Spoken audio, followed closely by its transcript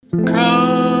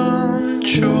Come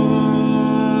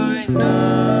join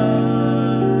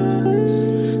us.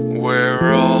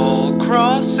 We're all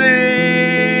crossing.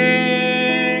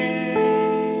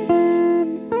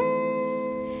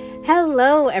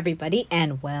 Hello, everybody,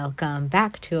 and welcome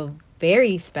back to a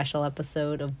very special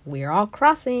episode of We're All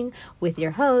Crossing with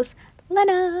your host,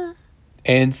 Lena.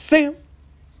 And Sam.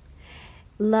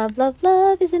 Love, love,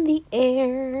 love is in the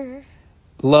air.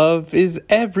 Love is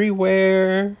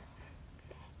everywhere.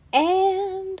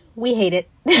 And we hate it.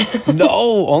 No,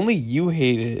 only you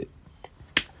hate it.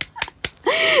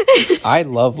 I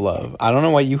love love. I don't know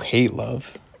why you hate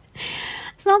love.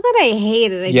 It's not that I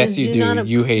hate it. I Yes, just you do do. not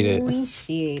You hate it.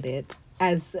 appreciate it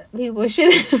as people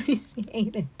should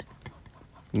appreciate it.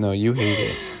 No, you hate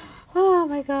it. Oh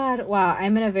my god. Wow,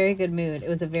 I'm in a very good mood. It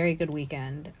was a very good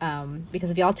weekend. Because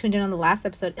if y'all tuned in on the last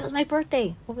episode, it was my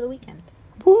birthday over the weekend.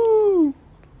 Woo!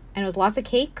 And it was lots of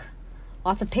cake,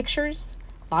 lots of pictures,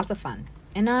 lots of fun.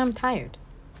 And now I'm tired.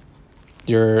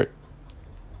 You're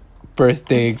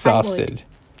birthday I'm exhausted. tired.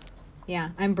 Yeah,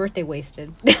 I'm birthday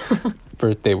wasted.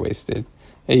 Birthday wasted.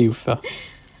 Hey, you fell.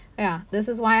 Yeah, this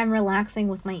is why I'm relaxing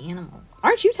with my animals.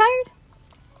 Aren't you tired?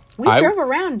 We I- drove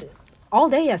around all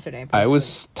day yesterday. I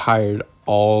was tired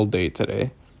all day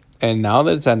today. And now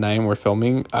that it's at 9, we're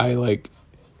filming,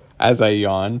 as I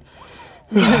yawn,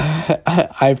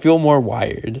 I feel more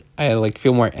wired. I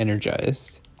feel more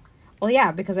energized. Well,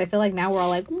 yeah, because I feel like now we're all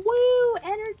like, woo,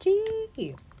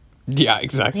 energy. Yeah,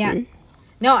 exactly. Yeah.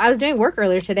 No, I was doing work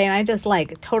earlier today and I just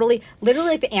literally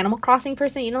like the Animal Crossing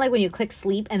person, you know, like when you click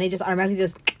sleep and they just automatically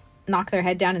just knock their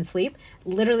head down and sleep.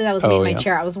 Literally, that was me in my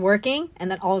chair. I was working and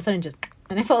then all of a sudden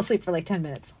and I fell asleep for 10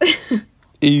 minutes.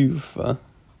 Eve.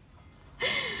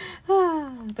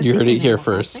 You heard it here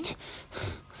first. first.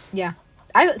 Yeah.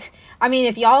 I mean,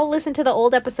 if y'all listen to the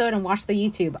old episode and watch the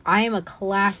YouTube, I am a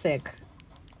classic,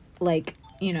 what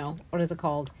is it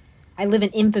called? I live in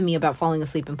infamy about falling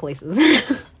asleep in places.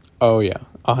 Oh, yeah.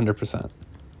 100%.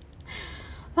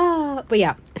 But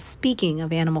yeah, speaking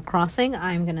of Animal Crossing,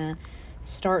 I'm going to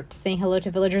start saying hello to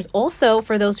villagers. Also,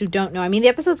 for those who don't know, I mean, the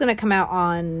episode's going to come out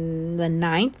on the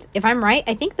 9th. If I'm right,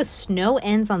 I think the snow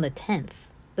ends on the 10th.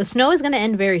 The snow is going to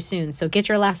end very soon, so get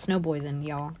your last snow boys in,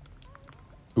 y'all.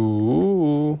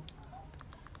 Ooh.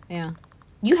 Yeah.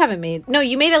 You haven't made... No,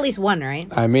 you made at least one, right?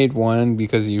 I made one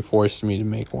because you forced me to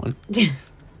make one.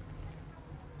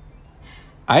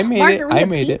 I made Margarita it. I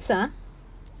made pizza.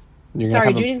 it.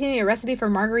 Sorry, Judy's giving me a recipe for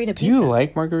margarita pizza. Do you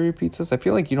like margarita pizzas? I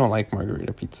feel like you don't like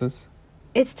margarita pizzas.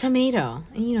 It's tomato.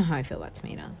 And you know how I feel about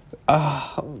tomatoes.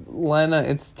 Lena,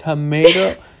 it's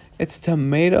tomato. It's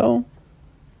tomato,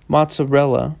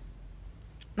 mozzarella,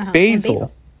 And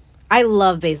basil. I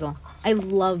love basil. I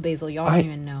love basil. Y'all don't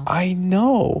even know. I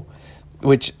know.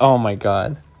 Which, oh my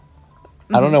God.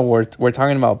 I don't know. We're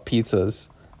talking about pizzas.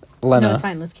 Lena. No, it's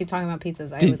fine. Let's keep talking about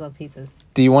pizzas. I always love pizzas.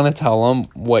 Do you want to tell them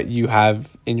what you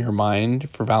have in your mind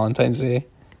for Valentine's Day?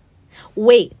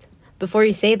 Wait, before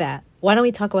you say that, why don't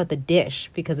we talk about the dish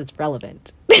because it's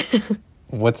relevant?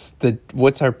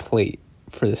 What's our plate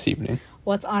for this evening?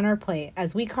 What's on our plate?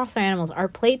 As we cross our animals, our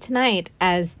plate tonight,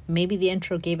 as maybe the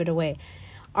intro gave it away,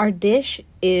 our dish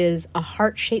is a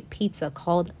heart-shaped pizza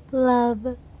called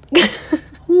Love.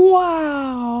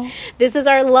 Wow. This is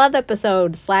our love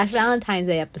episode / Valentine's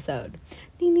Day episode.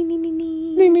 Ding, ding, ding, ding,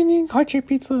 ding. Ding, ding, ding. Heart-shaped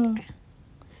pizza.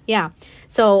 Yeah.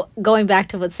 So going back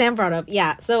to what Sam brought up.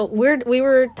 Yeah. So we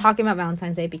were talking about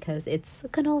Valentine's Day because it's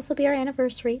going to also be our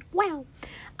anniversary. Wow.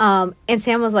 And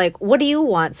Sam was like, what do you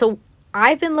want? So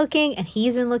I've been looking and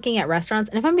he's been looking at restaurants.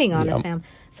 And if I'm being honest, Sam,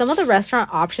 some of the restaurant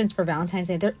options for Valentine's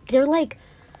Day, they're like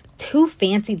too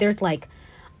fancy. There's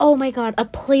oh my God, a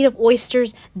plate of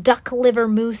oysters, duck liver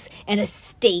mousse, and a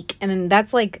steak. And then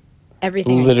that's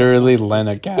everything. Literally,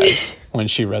 Lena gagged when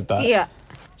she read that. Yeah.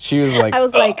 She was like, I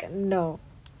was like, no.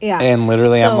 Yeah. And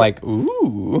literally, I'm like,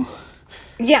 ooh.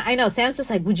 Yeah, I know. Sam's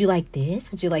just like, would you like this?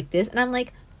 Would you like this? And I'm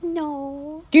like,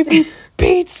 no. Give me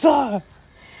pizza.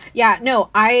 Yeah,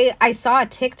 no, I saw a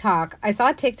TikTok. I saw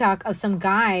a TikTok of some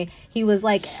guy. He was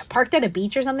parked at a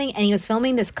beach or something, and he was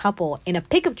filming this couple in a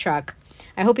pickup truck.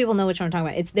 I hope people know which one I'm talking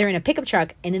about. They're in a pickup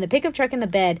truck, and in the pickup truck in the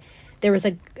bed, there was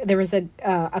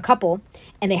a couple,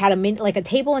 and they had a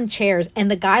table and chairs,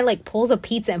 and the guy pulls a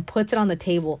pizza and puts it on the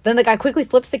table. Then the guy quickly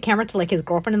flips the camera to his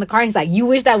girlfriend in the car. And he's like, "You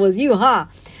wish that was you, huh?"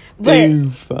 But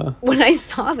when I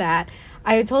saw that,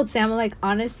 I told Sam,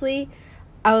 honestly,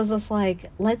 I was just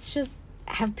like, let's just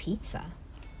have pizza.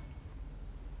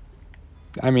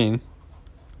 I mean,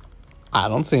 I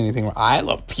don't see anything wrong. I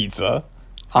love pizza.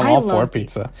 I'm all for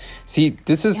pizza. See,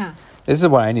 this is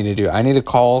what I need to do. I need to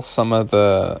call some of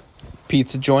the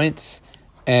pizza joints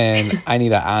and I need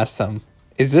to ask them,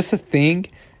 is this a thing?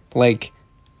 Like,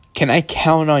 can I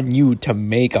count on you to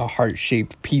make a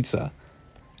heart-shaped pizza?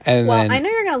 And Well, then, I know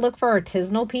you're gonna look for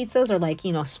artisanal pizzas or like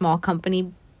small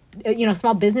company,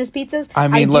 small business pizzas. I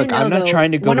mean, do look, know, I'm not though,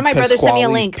 trying to go one to of my brothers sent me a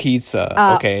Pasquale's link.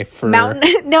 Pizza, okay, for...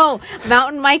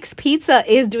 Mountain Mike's Pizza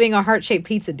is doing a heart-shaped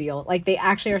pizza deal. Like, they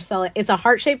actually are selling. It's a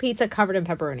heart-shaped pizza covered in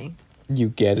pepperoni. You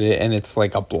get it, and it's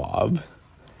like a blob.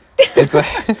 It's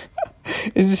like...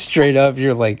 It's just straight up,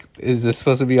 you're like, is this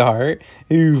supposed to be a heart?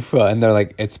 Oof. And they're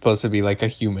like, it's supposed to be like a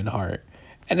human heart.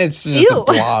 And it's just Ew. a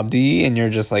blob, D, and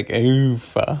you're just like,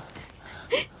 oof.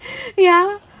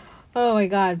 Yeah. Oh my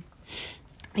god.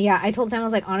 Yeah, I told Sam, I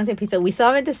was like, honestly, pizza. We still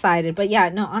haven't decided, but yeah,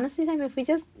 no, honestly, Sam, if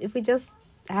we just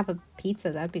have a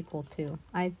pizza, that'd be cool too.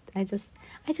 I just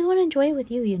want to enjoy it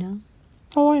with you,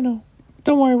 Oh, I know.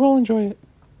 Don't worry, we'll enjoy it.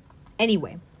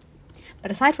 Anyway, but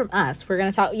aside from us, we're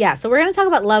gonna talk. Yeah, so we're gonna talk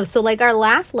about love. So like our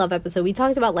last love episode, we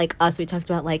talked about like us. We talked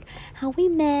about like how we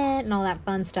met and all that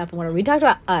fun stuff and whatever. We talked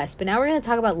about us, but now we're gonna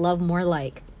talk about love more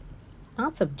like,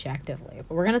 not subjectively,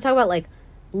 but we're gonna talk about like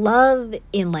love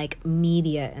in like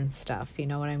media and stuff. You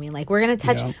know what I mean? Like we're gonna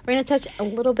touch a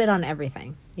little bit on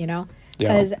everything.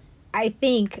 Because I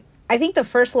think the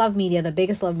first love media, the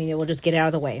biggest love media, we'll just get it out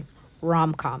of the way.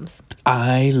 Rom-coms.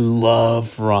 I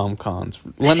love rom-coms.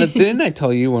 Lena, didn't I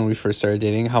tell you when we first started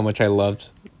dating how much I loved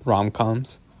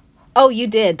rom-coms? Oh, you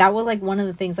did. That was like one of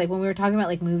the things, like when we were talking about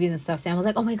like movies and stuff, Sam was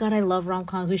like, oh my god, I love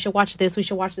rom-coms. We should watch this. We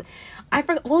should watch this. I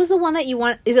forgot. What was the one that you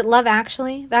want? Is it Love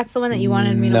Actually? That's the one that you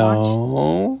wanted me to watch?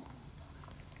 No.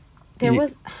 There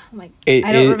was, I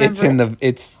don't remember.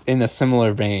 It's in a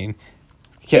similar vein.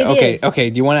 Okay.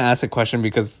 Do you want to ask a question,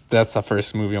 because that's the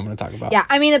first movie I'm going to talk about? Yeah,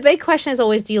 I mean, the big question is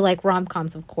always, do you like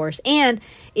rom-coms, of course? And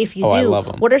if you do, I love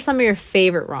 'em. what are some of your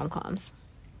favorite rom-coms?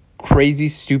 Crazy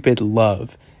Stupid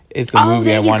Love is the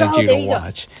movie I wanted you to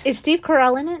watch. Is Steve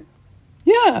Carell in it?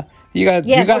 Yeah. You got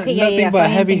nothing but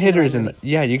heavy hitters in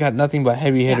you got nothing but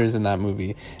heavy hitters in that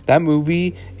movie. That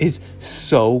movie is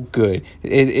so good.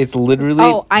 It's literally...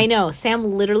 Oh, I know.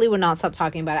 Sam literally would not stop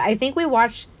talking about it. I think we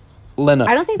watched... Lena,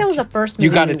 I don't think that was the first movie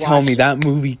you got to tell me that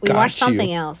movie got you. We watched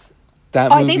something else.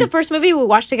 I think the first movie we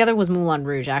watched together was Moulin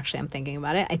Rouge, actually. I'm thinking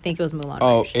about it. I think it was Moulin Rouge.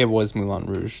 Oh, it was Moulin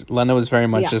Rouge. Lena was very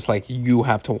much just like, you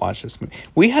have to watch this movie.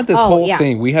 We had this whole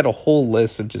thing. We had a whole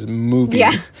list of just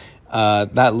movies. Yeah.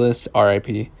 That list,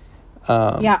 R.I.P.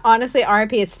 Yeah, honestly,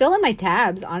 R.I.P. It's still in my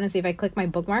tabs. Honestly, if I click my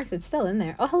bookmarks, it's still in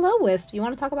there. Oh, hello, Wisp. You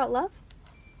want to talk about love?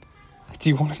 Do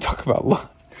you want to talk about love?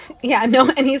 Yeah, no.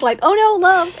 And he's like, oh no,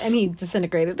 love. And he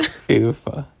disintegrated. Oof.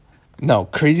 No,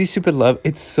 Crazy Stupid Love,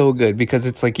 it's so good because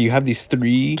it's like you have these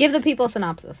three... Give the people a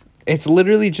synopsis. It's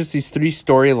literally just these three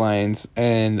storylines,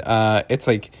 and it's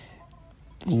like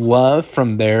love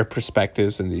from their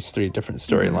perspectives in these three different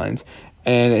storylines.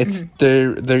 And it's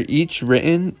they're each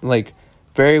written like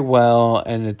very well,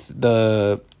 and it's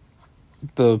the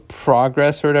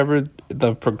progress or whatever,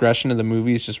 the progression of the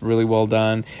movie is just really well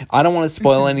done. I don't want to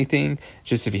spoil anything,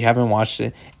 just if you haven't watched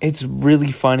it. It's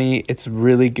really funny. It's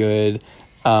really good.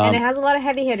 And it has a lot of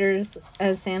heavy hitters,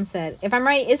 as Sam said. If I'm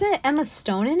right, isn't Emma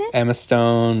Stone in it? Emma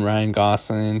Stone, Ryan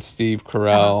Gosling, Steve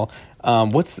Carell.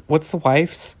 What's the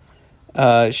wife's?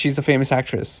 She's a famous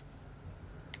actress.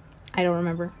 I don't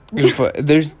remember.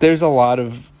 There's a lot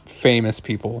of famous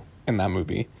people in that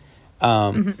movie.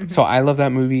 So I love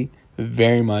that movie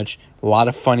very much. A lot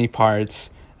of funny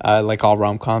parts, like all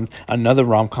rom-coms. Another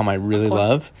rom-com I really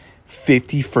love,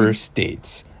 50 First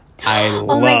Dates. I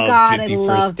love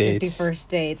 50 First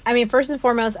Dates. I mean, first and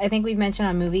foremost, I think we've mentioned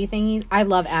on movie thingies, I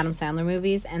love Adam Sandler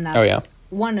movies, and that's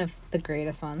one of the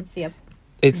greatest ones. Yep.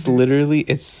 It's literally,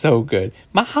 it's so good.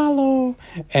 Mahalo!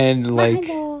 And like,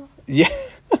 yeah.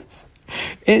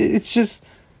 It's just,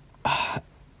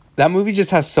 that movie just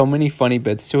has so many funny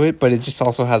bits to it, but it just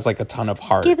also has like a ton of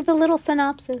heart. Give the little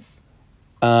synopsis.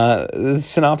 The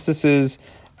synopsis is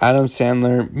Adam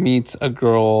Sandler meets a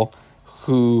girl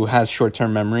who has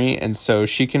short-term memory, and so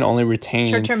she can only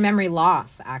retain... Short-term memory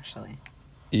loss, actually.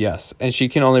 Yes, and she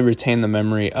can only retain the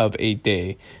memory of a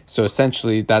day. So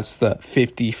essentially, that's the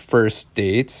 50 First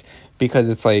Dates, because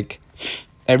it's like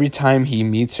every time he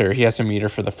meets her, he has to meet her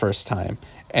for the first time.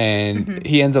 And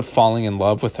he ends up falling in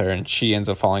love with her, and she ends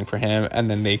up falling for him, and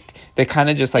then they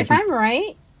kind of just like... If I'm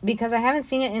right, because I haven't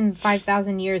seen it in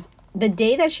 5,000 years... The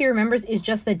day that she remembers is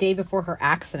just the day before her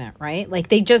accident, right? Like,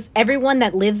 everyone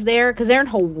that lives there, because they're in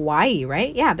Hawaii,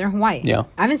 right? Yeah, they're in Hawaii. Yeah.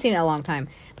 I haven't seen it in a long time.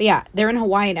 But yeah, they're in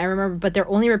Hawaii, and I remember, but they're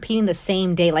only repeating the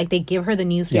same day. Like, they give her the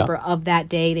newspaper of that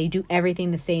day. They do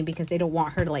everything the same because they don't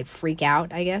want her to, like, freak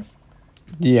out, I guess.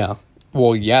 Yeah.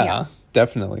 Well, yeah.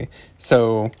 Definitely.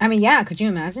 So... I mean, yeah, could you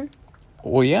imagine?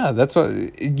 Well, yeah, that's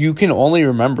what you can only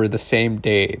remember the same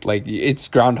day. Like it's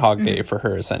Groundhog Day for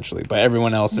her essentially, but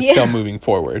everyone else is still moving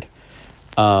forward.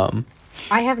 I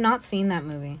have not seen that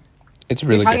movie. It's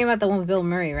really You're talking good. about the one with Bill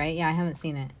Murray, right? Yeah, I haven't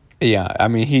seen it. Yeah, I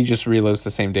mean, he just relives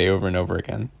the same day over and over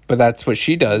again. But that's what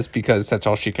she does because that's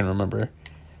all she can remember.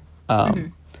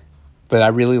 But I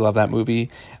really love that movie.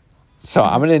 So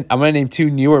I'm gonna name two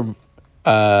newer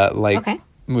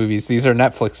movies. These are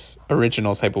Netflix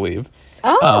originals, I believe.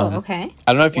 Oh, okay.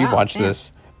 I don't know if you've watched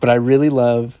this, but I really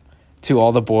love To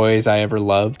All the Boys I Ever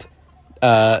Loved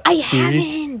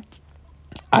series.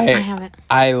 I haven't.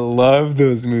 I love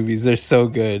those movies. They're so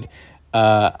good.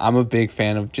 I'm a big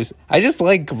fan of I just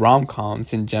like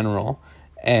rom-coms in general.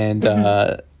 And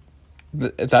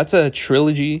that's a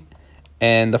trilogy.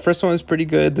 And the first one was pretty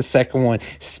good. The second one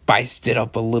spiced it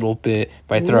up a little bit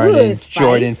by throwing in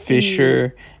Jordan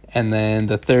Fisher. And then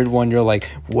the third one, you're like,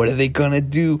 what are they going to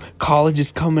do? College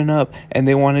is coming up. And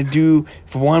they want to do,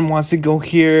 one wants to go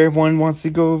here, one wants to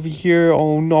go over here.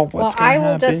 Oh, no, what's going to happen?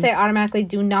 I will just say automatically,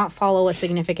 do not follow a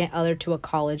significant other to a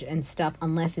college and stuff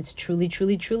unless it's truly.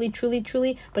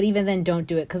 But even then, don't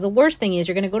do it. Because the worst thing is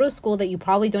you're going to go to a school that you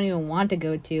probably don't even want to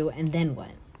go to. And then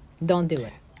what? Don't do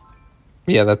it.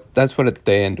 Yeah, that's what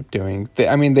they end up doing.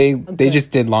 They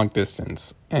just did long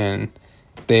distance, and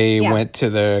they went to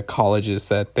the colleges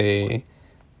that they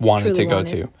wanted to go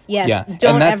to. Yes, yeah,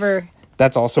 don't ever.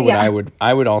 That's also what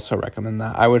I would also recommend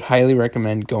that. I would highly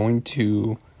recommend going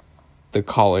to the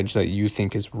college that you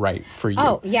think is right for you.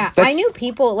 Oh yeah, I knew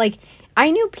people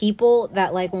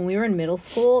that like when we were in middle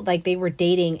school, like they were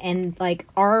dating, and like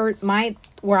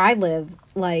where I live,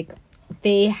 like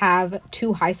they have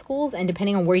 2 high schools, and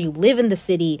depending on where you live in the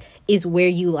city is where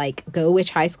you like go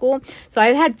which high school. So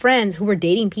I've had friends who were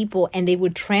dating people and they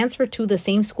would transfer to the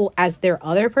same school as their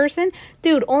other person,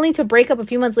 dude, only to break up a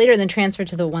few months later and then transfer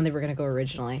to the one they were going to go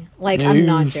originally. Like, I'm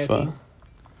not joking.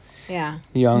 Yeah.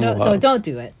 Young love. So don't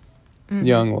do it. Mm-hmm.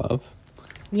 Young love.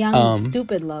 Young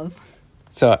stupid love.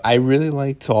 So I really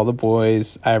like To All the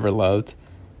Boys I Ever Loved.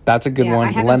 That's a good one.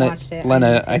 I haven't watched it.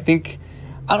 Lena,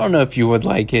 I don't know if you would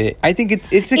like it. I think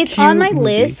it's cute on my movie.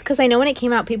 list because I know when it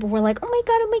came out, people were like, "Oh my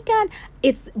god!"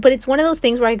 It's one of those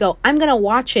things where I go, "I'm gonna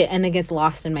watch it," and then gets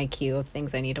lost in my queue of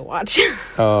things I need to watch.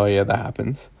 Oh yeah, that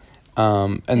happens.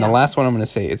 The last one I'm gonna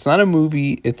say, it's not a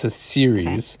movie, it's a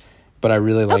series, but I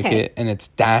really like it, and it's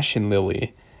Dash and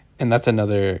Lily, and that's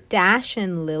another Dash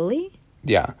and Lily.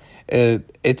 Yeah,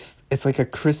 it's like a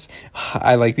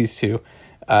I like these two.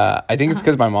 I think it's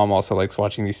because my mom also likes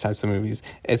watching these types of movies.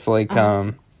 It's like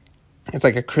it's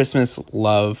like a Christmas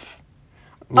love.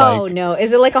 Oh no!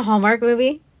 Is it like a Hallmark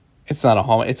movie? It's not a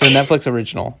Hallmark. It's a Netflix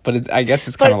original, but I guess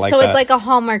it's kind of like that. So it's like a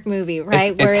Hallmark movie,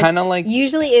 right? It's kind of like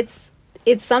usually it's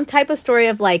some type of story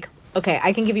of like. Okay,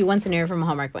 I can give you one scenario from a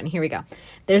Hallmark one. Here we go.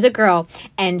 There's a girl,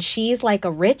 and she's like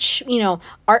a rich,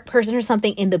 art person or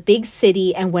something in the big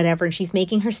city and whatever, and she's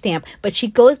making her stamp. But she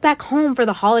goes back home for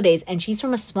the holidays, and she's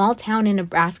from a small town in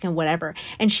Nebraska and whatever.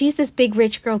 And she's this big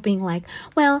rich girl being like,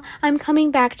 well, I'm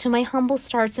coming back to my humble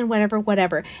starts and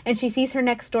whatever. And she sees her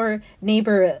next door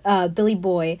neighbor, Billy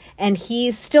Boy, and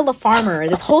he's still a farmer,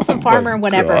 this wholesome farmer and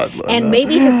whatever. God, and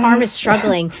maybe his farm is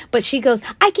struggling, but she goes,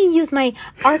 I can use my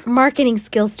art marketing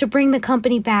skills to bring the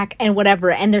company back and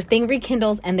whatever, and their thing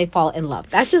rekindles and they fall in love.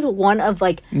 That's just one of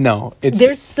like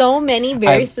there's so many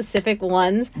very specific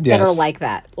ones that are like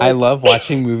that. Like, I love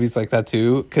watching movies like that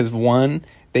too because one,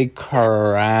 they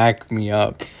crack me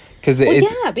up because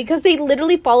because they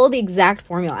literally follow the exact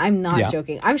formula. I'm not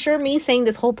joking. I'm sure me saying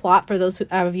this whole plot for those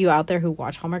of you out there who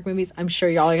watch Hallmark movies, I'm sure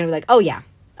y'all are gonna be like, oh yeah,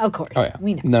 of course,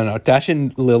 we know. No, Dash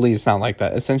and Lily is not like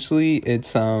that. Essentially,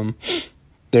 it's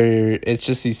it's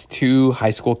just these 2 high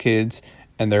school kids,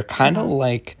 and they're kind of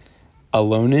like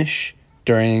alone-ish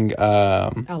during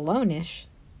alone-ish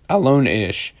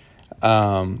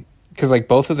because like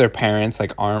both of their parents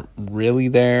like aren't really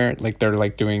there, like they're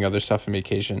like doing other stuff on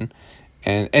vacation,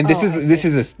 and this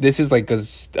is like a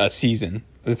season.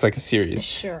 It's like a series,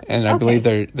 sure. And I believe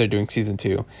they're doing season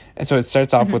 2, and so it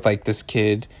starts off with like this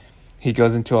kid. He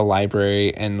goes into a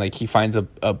library and like he finds a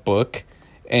book,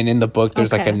 and in the book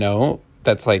there's like a note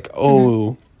that's like,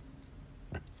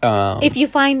 if you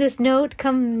find this note,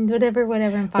 come whatever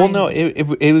and find well, no,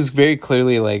 it was very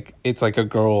clearly like it's like a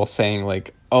girl saying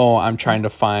like, oh, I'm trying to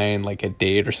find like a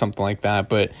date or something like that,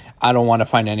 but I don't want to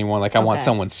find anyone. Like I want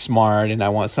someone smart, and I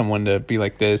want someone to be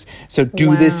like this. So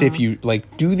do this if you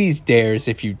like. Do these dares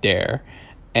if you dare,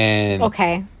 and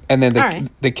and then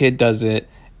the kid does it,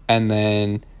 and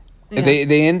then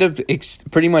they end up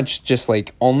pretty much just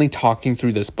like only talking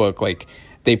through this book. Like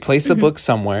they place the book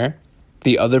somewhere.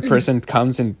 The other person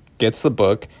comes and gets the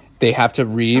book, they have to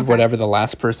read Okay. whatever the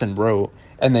last person wrote,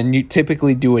 and then you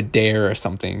typically do a dare or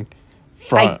something.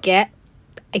 I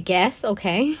guess.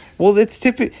 Okay. Well, it's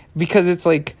typical because it's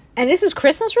like, And this is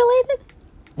Christmas related?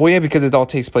 well, yeah, because it all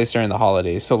takes place during the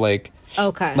holidays. So like,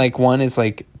 Okay. like one is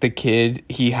like the kid,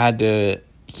 he had to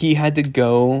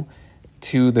go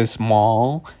to this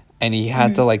mall, and he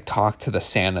had to like talk to the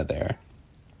Santa there,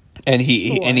 and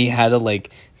he had to like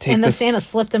take and the the Santa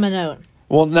slipped him a note.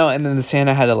 Well, no, and then the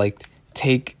Santa had to like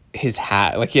take his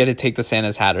hat, like he had to take the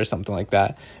Santa's hat or something like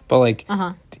that. But like,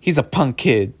 he's a punk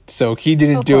kid, so he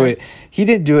didn't Of do course. it. He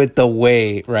didn't do it the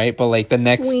way, right? But like the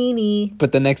next Weenie.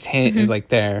 but the next hint is like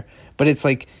there. But it's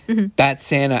like that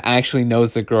Santa actually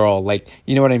knows the girl. Like,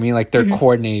 you know what I mean? Like they're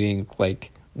coordinating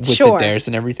like with Sure. the dares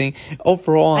and everything.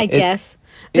 Overall, I guess.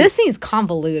 This seems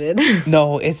convoluted.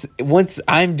 no, it's once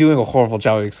I'm doing a horrible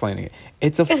job of explaining it.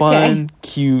 It's a fun,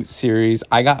 cute series.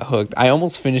 I got hooked. I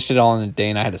almost finished it all in a day,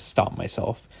 and I had to stop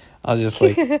myself. I was just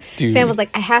like, dude. Sam was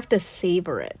like, I have to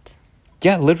savor it.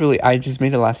 Yeah, literally, I just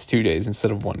made it last 2 days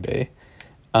instead of 1 day.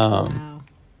 Wow.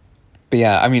 But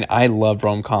yeah, I mean, I love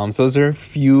rom-coms. Those are a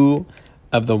few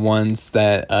of the ones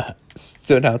that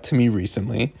stood out to me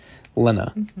recently.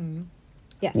 Lena,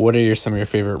 Yes. what are some of your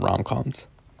favorite rom-coms?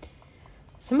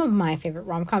 Some of my favorite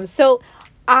rom-coms. So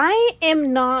I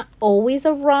am not always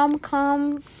a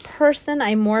rom-com person.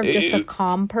 I'm more of just a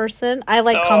calm person. I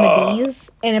like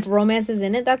comedies, and if romance is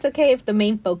in it, that's okay. If the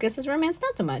main focus is romance,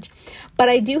 not so much. But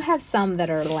I do have some that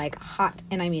are like hot,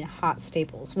 and I mean hot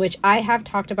staples, which I have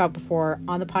talked about before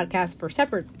on the podcast for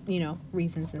separate,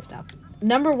 reasons and stuff.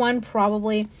 Number one,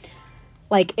 probably,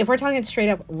 like if we're talking straight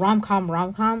up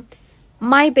rom-com,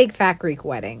 My Big Fat Greek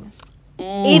Wedding.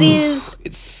 It is.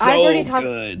 It's so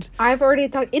good. I've already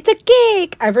talked. It's a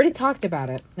cake. I've already talked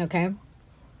about it. Okay.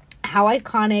 How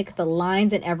iconic, the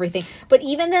lines and everything. But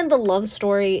even then, the love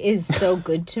story is so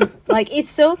good to like. It's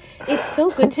so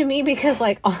good to me because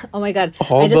like, oh my god,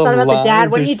 All I just the thought about the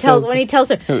dad when lines he are tells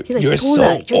so- her. He's like, You're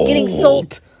Tula, so you're getting so.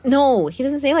 old. No, he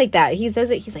doesn't say it like that. He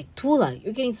says it. He's like, Tula,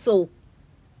 you're getting so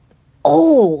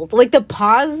old. Like the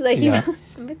pause that he Yeah. was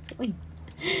in between.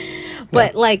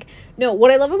 But like, no,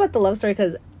 what I love about the love story,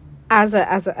 because as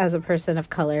a person of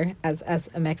color, as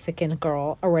a Mexican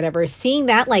girl or whatever, seeing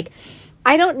that, like,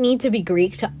 I don't need to be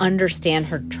Greek to understand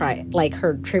her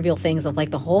her trivial things of like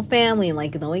the whole family and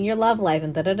like knowing your love life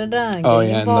and and Oh getting yeah,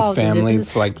 and the involved and this and family's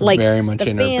this. like Like, very much the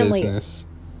in her family. business.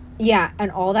 Yeah,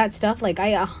 and all that stuff, like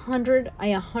I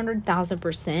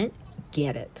 100,000%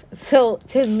 get it. So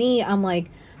to me, I'm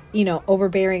like,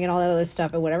 overbearing and all that other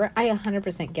stuff and whatever. I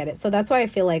 100% get it. So that's why I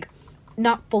feel like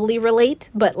not fully relate,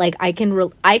 but like I can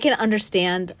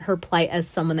understand her plight as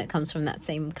someone that comes from that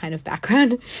same kind of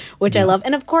background, which I love.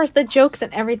 And of course, the jokes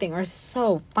and everything are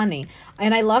so funny.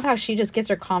 And I love how she just gets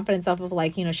her confidence up of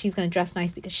like, she's going to dress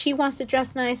nice because she wants to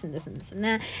dress nice and this and this and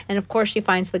that. And of course, she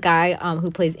finds the guy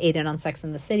who plays Aiden on Sex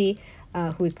and the City,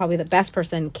 who's probably the best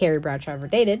person Carrie Bradshaw ever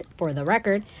dated, for the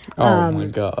record. Oh my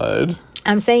god.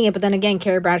 I'm saying it, but then again,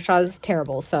 Carrie Bradshaw is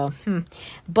terrible. So,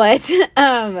 but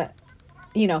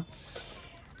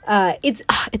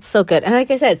it's so good. And like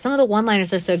I said, some of the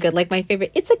one-liners are so good. Like my favorite,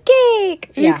 "It's a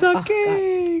cake." It's a God.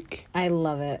 cake. I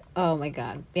love it. Oh my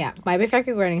god. Yeah, My Big Fat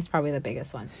Greek Wedding is probably the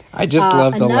biggest one. I just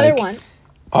love the another like. one.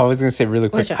 I was gonna say really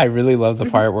quick. Which one? I really love the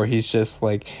part where he's just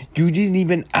like, "You didn't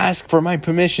even ask for my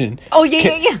permission." Oh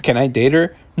yeah, yeah. Can I date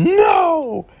her?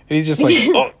 No. And he's just like,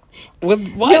 "Oh,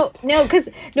 what?" No, because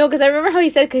I remember how he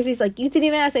said, because he's like, "You didn't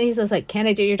even ask," and he's just like, "Can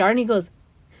I date your daughter?" And he goes,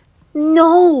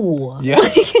 "No." Yeah.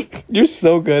 You're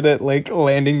so good at like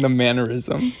landing the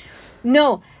mannerism.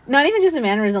 No, not even just a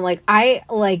mannerism. Like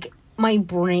my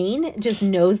brain just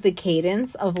knows the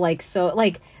cadence of like, so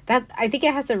like that. I think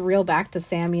it has to reel back to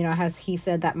Sam, as he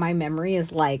said that my memory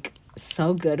is like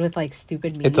so good with like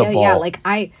stupid media. It's a ball. Like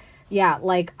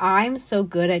I'm so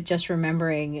good at just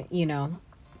remembering,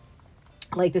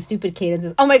 like the stupid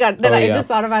cadences. Oh my god! Then I just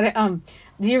thought about it.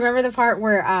 Do you remember the part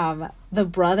where the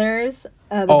brothers,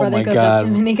 brother goes up to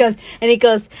him and he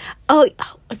goes, oh,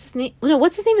 what's his name? No,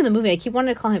 what's his name in the movie? I keep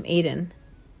wanting to call him Aiden.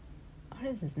 What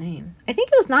is his name? I think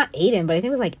it was not Aiden, but I think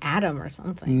it was like Adam or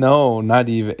something. No, not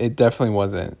even. It definitely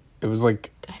wasn't. It was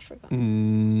like, I forgot.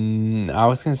 I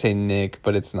was gonna say Nick,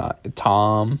 but it's not.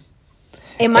 Tom.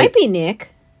 It might be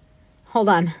Nick. Hold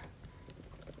on.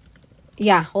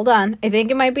 Yeah, hold on. I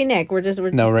think it might be Nick. We're just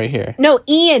right here. No,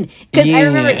 Ian. Because I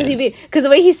remember Ian. because the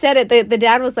way he said it, the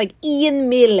dad was like Ian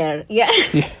Miller. Yeah.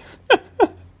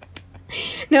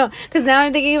 No, because now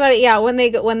I'm thinking about it. Yeah, when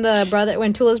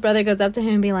Tula's brother goes up to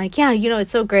him and be like, "Yeah,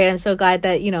 it's so great. I'm so glad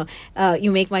that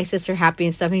you make my sister happy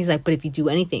and stuff." And he's like, "But if you do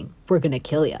anything, we're gonna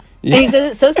kill you." Yeah. And he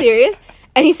says it so serious.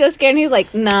 And he's so scared. And he's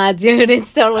like, nah, dude,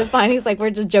 it's totally fine. He's like,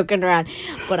 we're just joking around.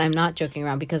 But I'm not joking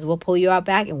around because we'll pull you out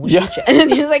back and we'll shoot you.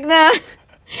 And he was like, nah.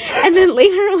 And then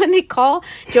later when they call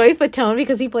Joey Fatone,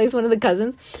 because he plays one of the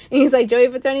cousins, and he's like, Joey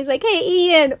Fatone, he's like, hey,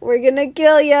 Ian, we're going to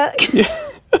kill you. Yeah.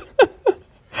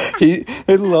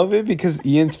 I love it because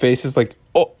Ian's face is like,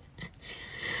 oh.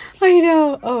 I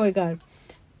know. Oh, my God.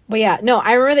 But yeah, no,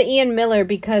 I remember the Ian Miller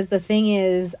because the thing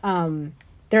is,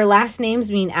 their last names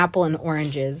mean apple and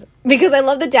oranges. Because I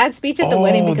love the dad's speech at the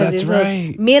wedding because that's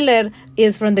right. Miller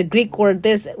is from the Greek word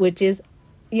this, which is,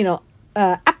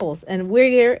 apples, and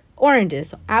we're oranges.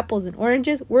 So apples and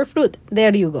oranges, we're fruit.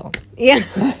 There you go. Yeah.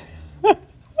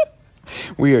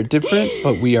 We are different,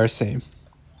 but we are same.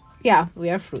 Yeah, we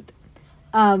are fruit.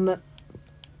 Oh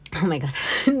my God.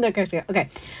 Okay.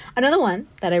 Another one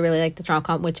that I really like, the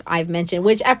rom-com, which I've mentioned,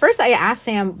 which at first I asked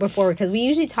Sam before, because we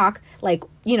usually talk like,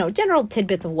 general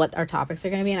tidbits of what our topics are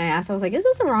going to be. And I was like, is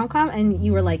this a rom-com? And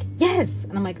you were like, yes.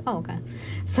 And I'm like, oh, okay.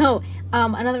 So,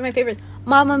 another of my favorites,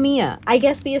 Mamma Mia. I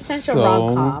guess the essential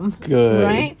rom-com. Good.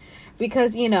 Right?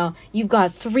 Because, you've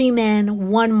got 3 men,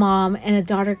 1 mom, and a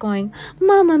daughter going,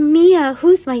 Mamma Mia,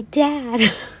 who's my dad? ...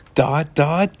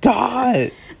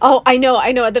 Oh, I know.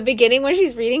 At the beginning when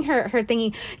she's reading her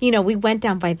thingy, we went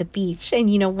down by the beach and,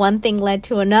 one thing led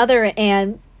to another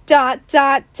and ...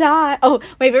 Oh,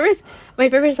 my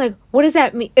favorite is like, what does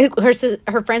that mean?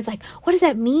 Her friend's like, what does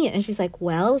that mean? And she's like,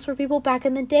 well, it was for people back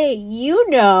in the day,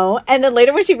 And then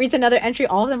later when she reads another entry,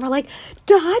 all of them are like ...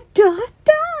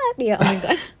 Yeah, oh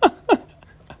my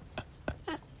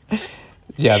God.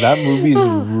 Yeah, that movie is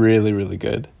really, really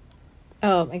good.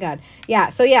 Oh my God. Yeah.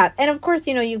 So yeah. And of course,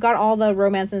 you've got all the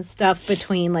romance and stuff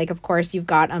between, like, of course you've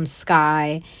got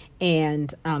Sky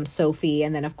and Sophie,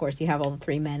 and then of course you have all the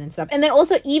 3 men and stuff. And then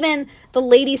also even the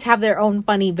ladies have their own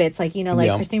funny bits, like,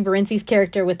 Christine Baranski's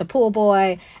character with the pool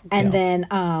boy, and then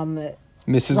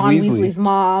Mrs. Ron Weasley. Weasley's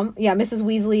mom. Yeah, Mrs.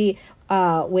 Weasley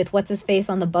with what's his face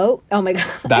on the boat. Oh my God.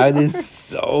 That is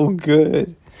so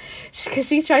good. Because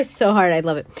she tries so hard. I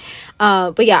love it.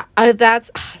 But yeah, that's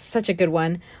such a good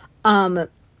one. God,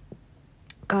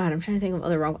 I'm trying to think of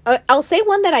other wrong. I'll say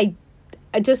one that I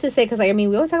just to say, because we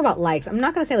always talk about likes. I'm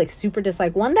not gonna say like super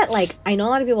dislike. One that like I know a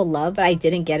lot of people love, but I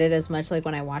didn't get it as much like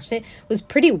when I watched it, was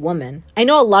Pretty Woman. I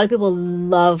know a lot of people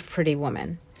love Pretty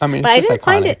Woman. I mean, but it's I didn't iconic.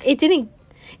 find it. It didn't.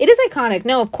 It is iconic.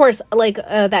 No, of course, like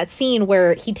that scene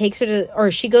where he takes her to,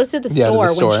 or she goes to the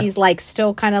store when she's like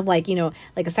still kind of like,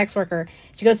 like a sex worker.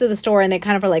 She goes to the store and they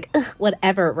kind of are like, ugh,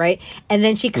 whatever, right? And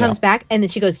then she comes back and then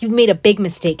she goes, you've made a big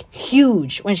mistake.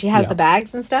 Huge. When she has the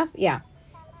bags and stuff. Yeah.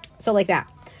 So like that.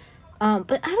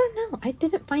 But I don't know. I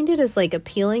didn't find it as like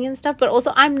appealing and stuff. But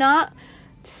also I'm not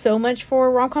so much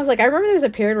for rom-coms. Like I remember there was a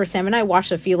period where Sam and I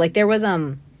watched a few. Like there was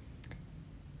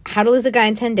How to Lose a Guy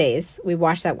in 10 Days. We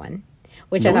watched that one,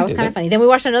 which I thought was kind of funny. Then we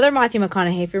watched another Matthew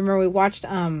McConaughey. If you remember, we watched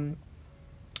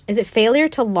is it Failure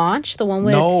to Launch? The one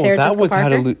with Sarah Jessica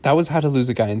Parker? That was How to Lose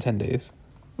a Guy in 10 Days.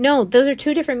 No, those are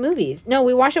 2 different movies. No,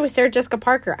 we watched it with Sarah Jessica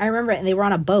Parker. I remember it, and they were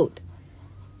on a boat.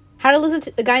 How to Lose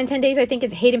a Guy in 10 Days, I think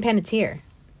it's Hayden Panettiere.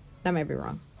 That might be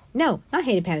wrong. No, not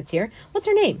Hayden Panettiere. What's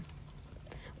her name?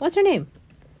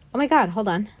 Oh my God, hold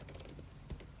on.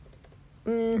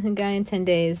 A Guy in 10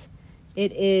 Days.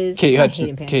 It is Kate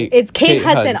Hudson. It's Kate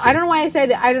Hudson. I don't know why I said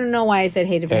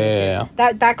Hayden Panettiere.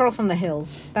 Yeah. That girl's from The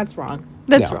Hills. That's wrong.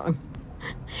 That's wrong.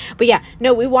 But yeah,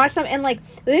 no, we watched them, and like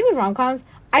the thing with rom-coms,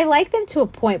 I like them to a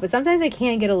point, but sometimes they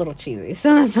can get a little cheesy.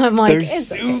 So that's why I'm like, they're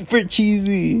super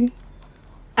cheesy.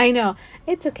 I know.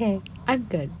 It's okay. I'm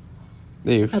good.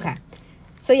 Dude. Okay.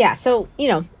 So yeah,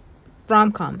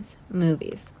 rom-coms,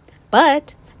 movies.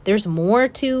 But there's more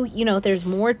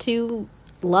to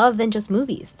love than just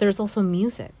movies. There's also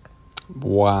music.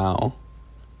 Wow.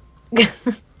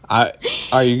 Are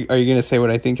you gonna say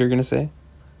what I think you're gonna say?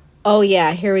 Oh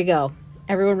yeah, here we go.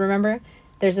 Everyone remember?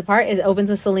 There's the part, it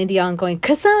opens with Celine Dion going,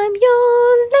 'cause I'm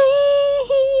your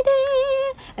lady.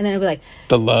 And then it'll be like,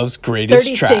 the Love's greatest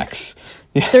 36, tracks.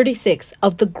 Yeah. 36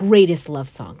 of the greatest love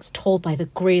songs told by the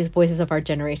greatest voices of our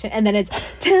generation. And then it's,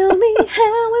 tell me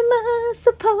how am I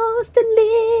supposed to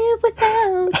live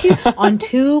without you, on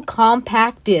 2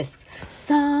 compact discs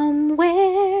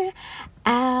somewhere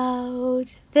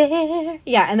out there.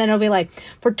 Yeah, and then it'll be like,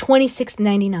 for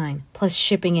 $26.99 plus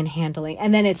shipping and handling.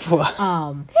 And then it's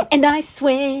and I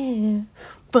swear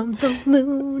from the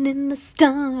moon and the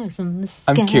stars from the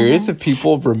sky. I'm curious if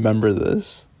people remember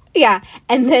this. Yeah,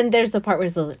 and then there's the part where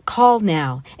it's like, call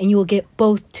now and you will get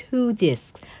both 2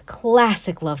 discs,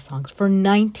 classic love songs for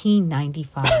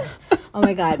 $19.95. Oh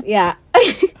my God, yeah.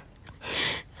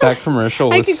 That commercial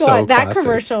was so classic. That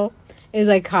commercial is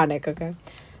iconic. Okay,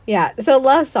 yeah. So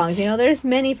love songs, there's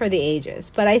many for the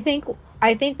ages, but I think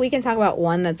I think we can talk about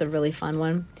one that's a really fun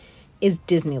one. Is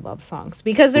Disney love songs,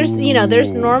 because there's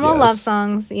there's normal love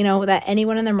songs that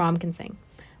anyone and their mom can sing,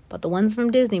 but the ones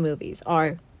from Disney movies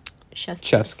are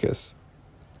Chef's Kiss.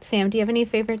 Sam, do you have any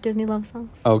favorite Disney love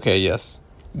songs? Okay, yes,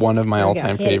 one of my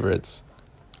all-time favorites.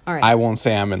 All right, I Won't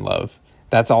Say I'm in Love.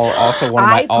 That's also one of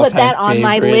my all-time I put that on favorite.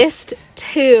 my list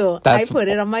too. I put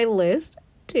it on my list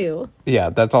too.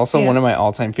 Yeah, that's also one of my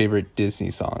all-time favorite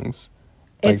Disney songs.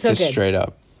 Like, it's so just good. Straight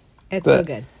up. It's so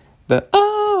good.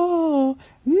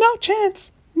 No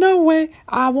chance, no way,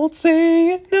 I won't say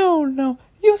it, no,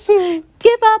 you soon.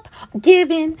 Give up,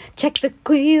 give in, check the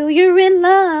wheel, you're in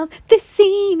love. This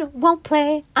scene won't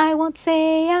play, I won't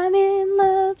say I'm in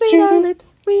love. Read our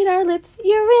lips, you're in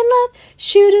love.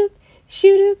 Shoot-oop,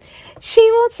 shoot-oop, she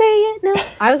won't say it, no.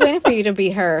 I was waiting for you to be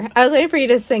her. I was waiting for you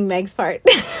to sing Meg's part.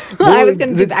 Well, I was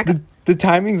going to do back up. The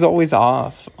timing's always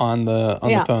off on the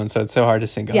phone, so it's so hard to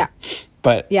sync up. Yeah.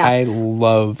 But I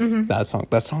love that song.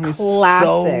 That song is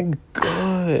so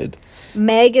good.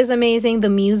 Meg is amazing. The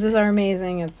Muses are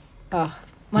amazing. It's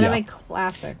one of my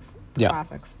classics. Yeah.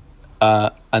 Classics.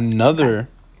 Another,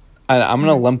 I'm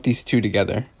going to lump these two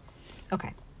together.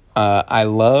 Okay. I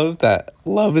love that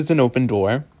Love is an Open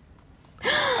Door.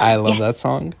 I love that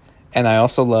song. And I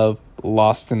also love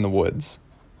Lost in the Woods.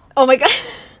 Oh my God.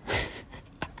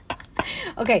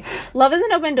 Okay. Love is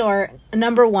an Open Door,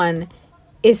 number one,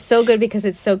 is so good because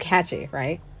it's so catchy,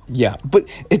 right? Yeah, but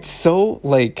it's so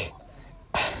like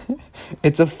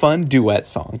it's a fun duet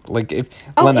song. Like if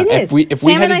Lena, if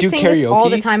we had to do karaoke all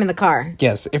the time in the car.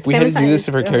 Yes, if we had to do this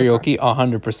for karaoke,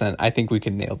 100%, I think we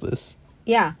could nail this.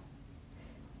 Yeah.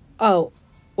 Oh,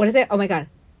 what is it? Oh my God.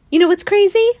 You know what's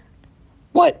crazy?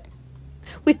 What?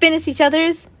 We finished each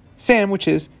other's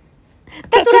sandwiches.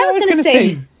 That's what I was going to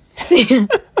say.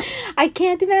 I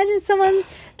can't imagine someone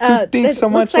thinks so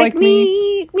much like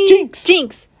me.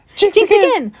 Jinx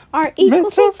again. Our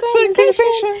equal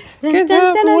synchronization.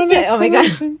 Oh my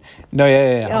God. No,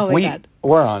 yeah. Oh my God.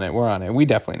 We're on it. We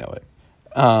definitely know it.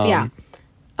 Yeah.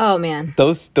 Oh man.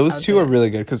 Those two are really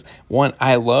good because one,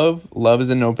 I love is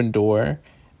an Open Door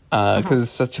because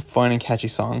it's such a fun and catchy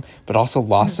song, but also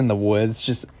Lost in the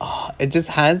Woods it just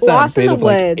has that bit of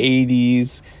like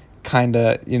 80s kind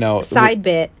of side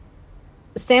bit.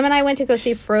 Sam and I went to go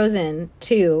see Frozen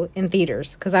 2 in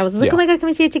theaters because I was like, oh my God, can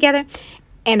we see it together?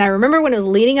 And I remember when it was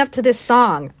leading up to this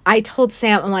song, I told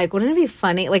Sam, I'm like, wouldn't it be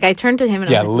funny? Like, I turned to him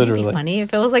and I was like, wouldn't it be funny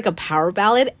if it was like a power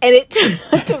ballad? And it turned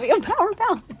out to be a power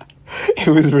ballad. It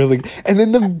was really... And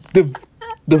then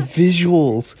the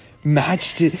visuals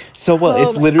matched it so well.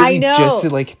 It's literally just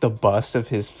like the bust of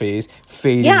his face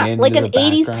fading into like an the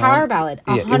 80s power ballad.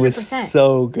 100%. Yeah, it was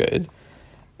so good.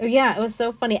 Yeah, it was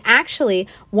so funny. Actually,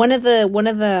 one of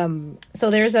the so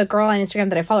there's a girl on Instagram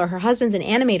that I follow. Her husband's an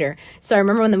animator. So I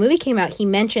remember when the movie came out, he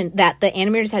mentioned that the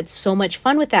animators had so much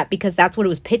fun with that because that's what it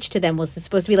was pitched to them, was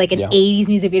supposed to be like an 80s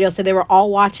music video. So they were all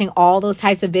watching all those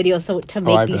types of videos to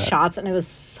make these shots, and it was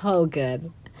so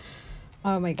good.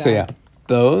 Oh my God. So yeah,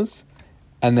 those.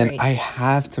 And then I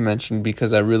have to mention,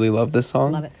 because I really love this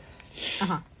song. Love it.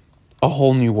 A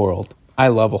Whole New World. I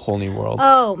love A Whole New World.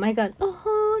 Oh my God. A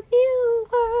Whole New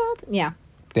World. Yeah,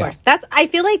 of course. I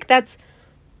feel like that's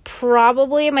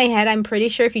probably in my head. I'm pretty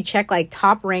sure if you check like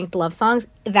top ranked love songs,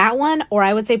 that one, or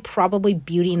I would say probably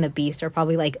Beauty and the Beast, are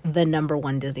probably like the number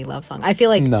one Disney love song. I feel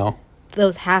like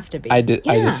those have to be. I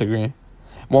disagree.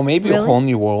 Well, maybe A Whole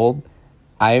New World.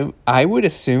 I would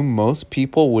assume most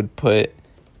people would put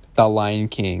The Lion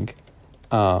King.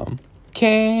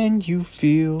 Can you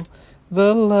feel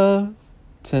the love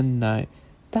tonight?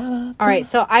 Da-da-da. All right,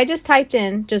 so I just typed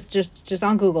in just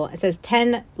on Google. It says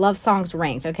 10 love songs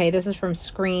ranked. Okay, this is from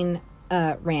Screen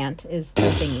Rant is the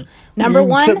thingy. Number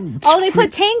one. Oh, they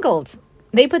put Tangled.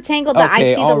 They put Tangled. That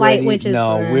I See the Light, which is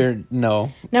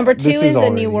Number two is A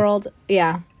New World.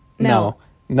 Yeah. No.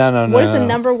 What is the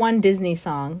number one Disney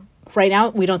song right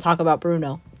now? We don't talk about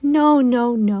Bruno. No.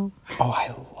 Oh, I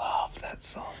love that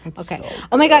song. It's so good.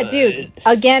 Oh my God, dude.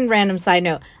 Again, random side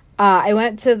note. I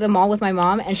went to the mall with my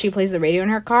mom and she plays the radio in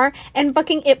her car and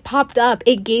fucking it popped up.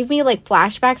 It gave me like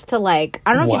flashbacks to like,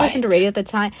 I don't know if you listened to radio at the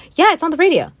time. Yeah, it's on the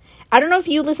radio. I don't know if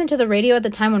you listened to the radio at the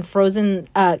time when Frozen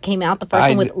came out, the first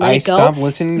one with Let It Go. I stopped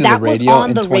listening to the radio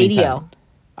in 2010.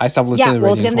 I stopped listening to the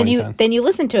radio in 2010. Then you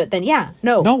listened to it. Then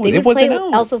No, they it would play wasn't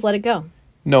out. Elsa's Let It Go.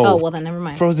 No. Oh, well then never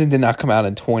mind. Frozen did not come out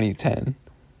in 2010.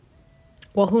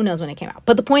 Well, who knows when it came out?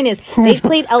 But the point is, they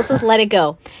played Elsa's "Let It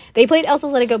Go." They played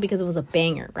Elsa's "Let It Go" because it was a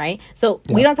banger, right? So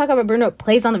we don't talk about Bruno. It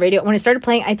plays on the radio. When it started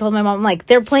playing, I told my mom, I'm like,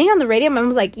 they're playing on the radio. My mom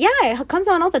was like, yeah, it comes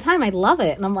on all the time. I love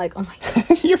it. And I'm like, oh my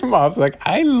God. Your mom's like,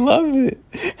 I love it.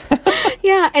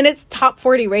 Yeah, and it's top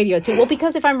 40 radio too. Well,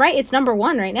 because if I'm right, it's number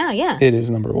 1 right now. Yeah. It is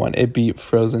number 1. It beat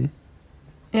Frozen.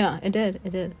 Yeah, it did.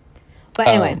 It did. But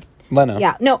anyway. Lena.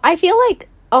 Yeah. No, I feel like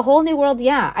A Whole New World,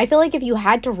 yeah. I feel like if you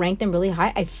had to rank them really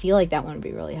high, I feel like that one would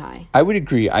be really high. I would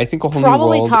agree. I think A Whole New World...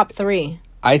 Probably top 3.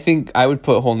 I think I would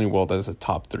put Whole New World as a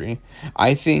top 3.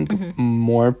 I think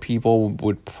more people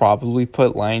would probably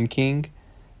put Lion King,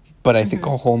 but I think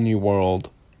A Whole New World...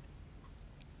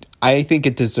 I think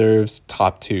it deserves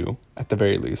top 2, at the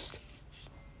very least.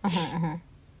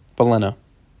 But Lena,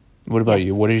 what about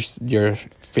you? What is your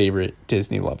favorite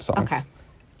Disney love songs?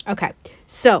 Okay.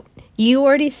 So, you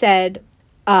already said...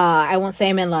 I Won't Say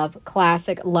I'm in Love,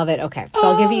 classic, love it. Okay, so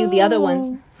I'll give you the other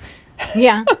ones.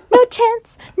 Yeah, no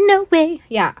chance, no way.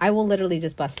 Yeah, I will literally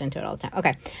just bust into it all the time.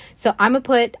 Okay, so I'm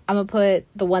gonna put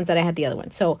the ones that I had the other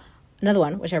one. So another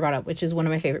one which I brought up, which is one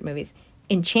of my favorite movies,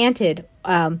 Enchanted.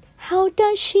 How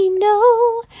does she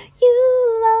know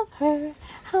you love her?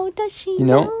 How does she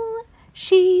know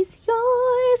she's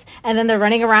yours? And then they're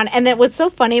running around. And then what's so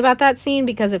funny about that scene,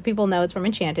 because if people know, it's from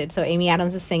Enchanted. So Amy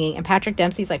Adams is singing and Patrick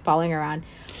Dempsey's like following around.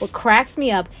 What cracks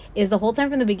me up is the whole time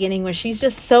from the beginning when she's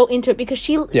just so into it because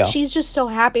she's just so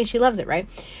happy and she loves it, right?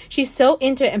 She's so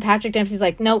into it and Patrick Dempsey's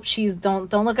like, nope,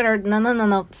 don't look at her.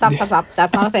 No. Stop.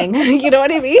 That's not a thing. You know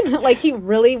what I mean? Like he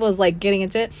really was like getting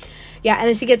into it. Yeah, and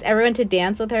then she gets everyone to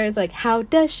dance with her. It's like, how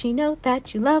does she know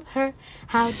that you love her?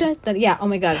 How does that? Yeah, oh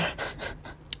my God.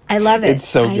 I love it. It's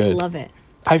so good. I love it.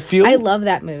 I love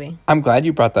that movie. I'm glad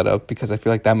you brought that up because I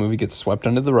feel like that movie gets swept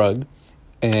under the rug.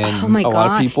 And oh my God.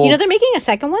 lot of people... You know, they're making a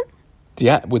second one?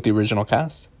 Yeah, with the original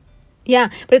cast. Yeah,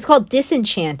 but it's called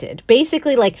Disenchanted.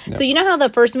 Basically, like, so you know how the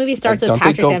first movie starts with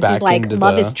Patrick Dempsey's like,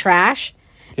 love is trash?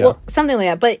 Yeah. Well, something like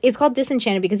that. But it's called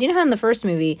Disenchanted because you know how in the first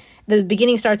movie, the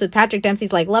beginning starts with Patrick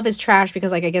Dempsey's like, love is trash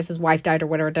because, like, I guess his wife died or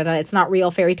whatever. It's not real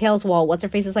fairy tales. Well,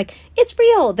 what's-her-face is like, it's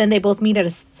real. Then they both meet at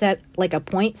a set, like, a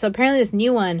point. So apparently this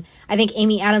new one, I think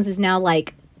Amy Adams is now,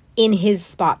 like, in his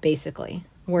spot, basically.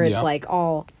 Where it's, like,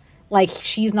 all... Like,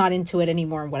 she's not into it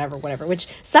anymore and whatever, which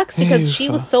sucks because she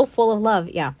was so full of love.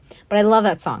 Yeah. But I love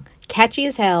that song. Catchy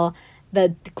as hell.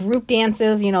 The group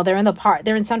dances, you know, they're in the park.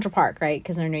 They're in Central Park, right?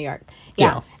 Because they're in New York.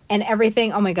 Yeah. And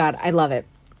everything. Oh, my God. I love it.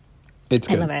 It's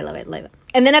good. I love it.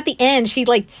 And then at the end, she,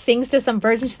 like, sings to some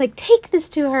birds. And she's like, take this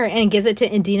to her. And gives it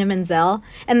to Idina Menzel.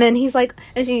 And then he's like,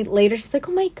 and she's like,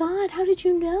 oh, my God, how did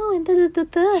you know? And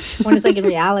da-da-da-da. When it's like, in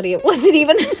reality, it wasn't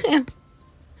even him.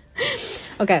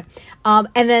 Okay.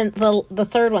 And then the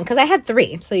third one, because I had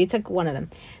 3, so you took one of them.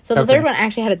 So the third one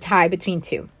actually had a tie between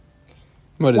 2.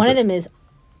 What is one it? of them is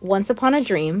Once Upon a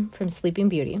Dream from Sleeping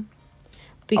Beauty.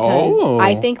 Because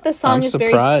I think the song is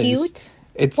very cute.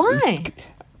 Why?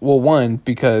 Well, one,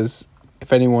 because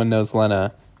if anyone knows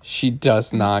Lena, she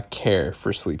does not care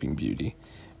for Sleeping Beauty.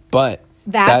 But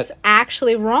that's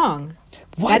actually wrong.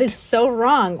 What? That is so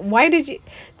wrong. Why did you...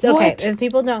 Okay, what? If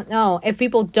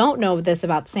people don't know this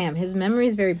about Sam, his memory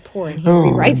is very poor and he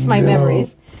rewrites my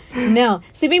memories. No.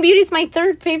 Sleeping Beauty is my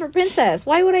 3rd favorite princess.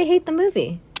 Why would I hate the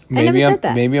movie? I never said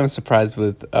that. Maybe I'm surprised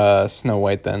with Snow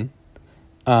White then.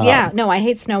 Yeah, no, I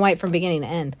hate Snow White from beginning to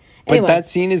end. Anyway. But that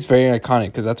scene is very iconic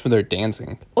because that's when they're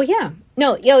dancing. Oh, yeah.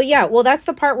 No, yeah. Well, that's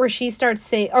the part where she starts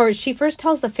saying, or she first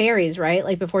tells the fairies, right?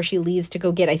 Like before she leaves to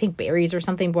go get, I think, berries or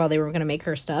something while they were going to make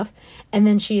her stuff. And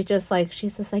then she's just like,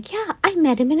 yeah, I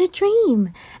met him in a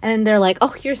dream. And they're like,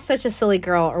 oh, you're such a silly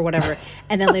girl or whatever.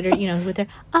 And then later, you know, with her,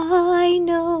 I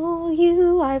know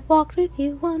you, I've walked with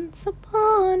you once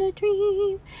upon a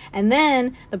dream. And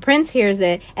then the prince hears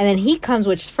it. And then he comes,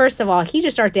 which first of all, he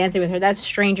just starts dancing with her. That's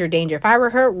stranger danger. If I were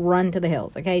her, run to the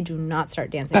hills. Okay. Do not start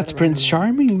dancing. That's Prince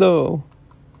Charming though.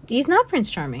 He's not Prince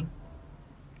Charming.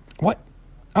 What?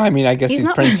 I mean, I guess he's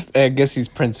Prince. I guess he's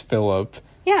Prince Philip.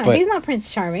 Yeah, but he's not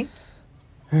Prince Charming.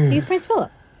 He's Prince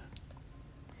Philip.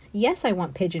 Yes, I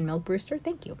want pigeon milk, Brewster.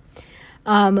 Thank you.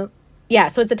 Yeah,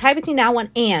 so it's a tie between that one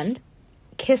and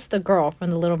Kiss the Girl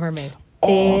from The Little Mermaid.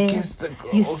 Oh, Kiss the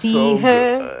Girl. You see so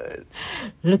her good.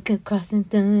 look across and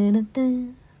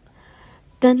dun.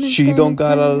 She don't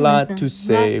got a lot to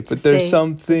say, but there's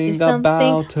something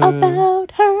about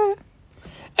her.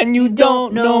 And you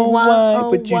don't know why,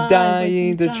 but you're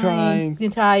dying to try. You're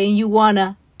trying, you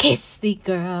wanna kiss the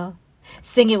girl.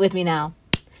 Sing it with me now.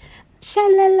 Sha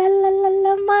la la la la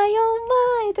la my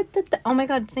oh my. Da, da, da. Oh my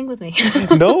god, sing with me.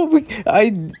 No,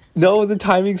 I know the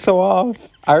timing's so off.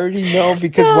 I already know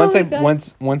because Oh once my I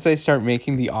God. once I start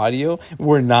making the audio,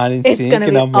 we're not in It's sync, gonna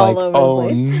and be I'm all like, over the oh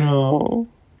place. no.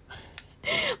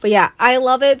 But yeah, I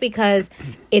love it because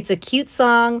it's a cute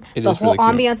song. It The is whole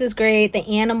really cute. ambiance is great. The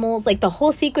animals, like the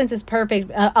whole sequence is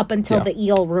perfect up until Yeah. the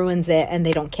eel ruins it and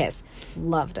they don't kiss.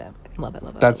 Loved it. Love it.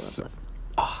 Love it. That's love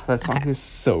it. that song Okay. is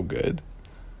so good.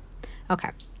 Okay.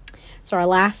 So our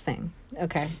last thing.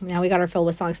 Okay. Now we got our fill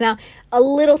with songs. Now, a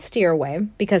little steer away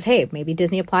because, hey, maybe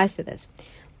Disney applies to this.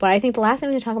 But I think the last thing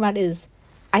we can talk about is,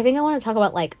 I think I want to talk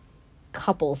about like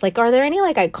couples. Like, are there any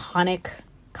like iconic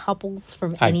couples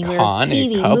from anywhere? Iconic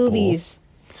TV, couples? movies.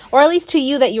 Or at least to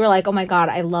you that you were like, oh my God,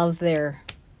 I love their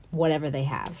whatever they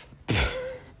have.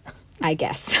 I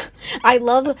guess. I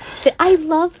love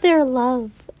their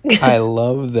love. I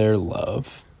love their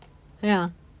love. Yeah.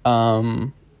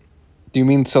 Do you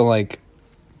mean so like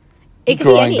It could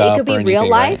be growing any. It up could be or real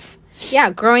anything, right? life. Yeah,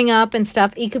 growing up and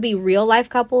stuff. It could be real life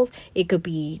couples. It could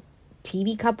be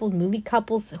TV couples, movie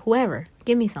couples, whoever.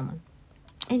 Give me someone.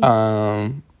 Any.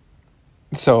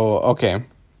 So okay.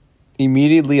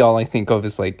 Immediately all I think of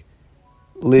is like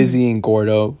Lizzie and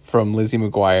Gordo from Lizzie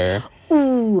McGuire.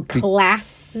 Ooh,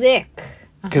 classic.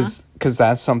 Because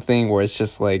that's something where it's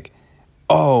just like,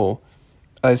 oh,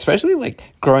 especially like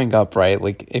growing up, right?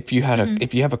 Like if you had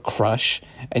if you have a crush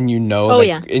and you know, Oh, like,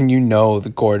 yeah. and you know the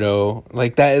Gordo,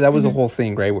 like that was a whole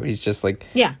thing, right? Where he's just like,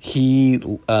 Yeah. he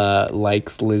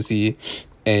likes Lizzie,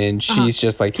 and she's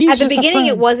just like, he's At the just a beginning, it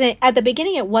friend. wasn't. At the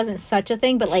beginning, it wasn't such a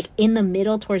thing. But like in the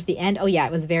middle, towards the end, oh yeah,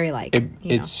 it was very like.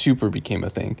 It super became a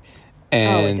thing, Oh, it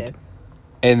and did.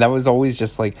 and that was always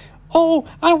just like, oh,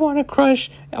 I want a crush,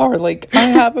 or like I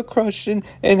have a crush, and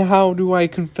how do I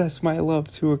confess my love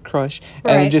to a crush?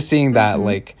 And Right. just seeing that,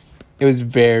 like, it was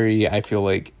very, I feel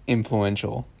like,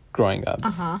 influential growing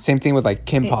up. Same thing with like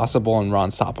Kim Possible and Ron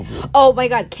Stoppable. Oh my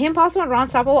God, Kim Possible and Ron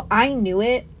Stoppable. I knew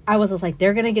it. I was just like,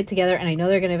 they're gonna get together, and I know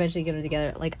they're gonna eventually get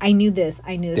together. Like I knew this.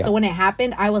 Yeah. So when it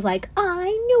happened, I was like, I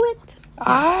knew it.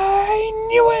 I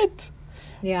knew it.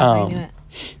 Yeah, I knew it.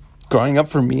 Growing up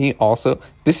for me, also,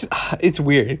 it's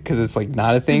weird because it's like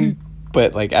not a thing,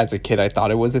 but like as a kid, I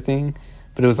thought it was a thing.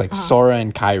 But it was like Sora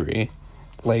and Kyrie.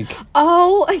 Like,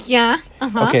 Oh yeah.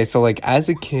 okay, so like as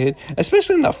a kid,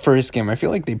 especially in the first game, I feel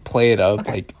like they play it up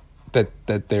like that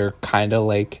they're kind of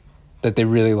like that they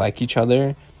really like each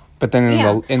other. But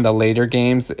then in the later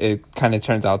games, it kind of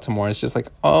turns out to more. It's just like,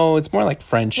 oh, it's more like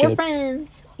friendship. We're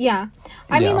friends. Yeah.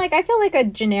 I Yeah. mean, like, I feel like a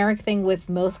generic thing with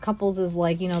most couples is,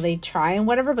 like, you know, they try and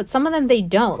whatever, but some of them, they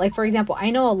don't. Like, for example, I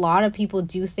know a lot of people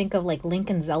do think of, like, Link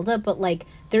and Zelda, but, like,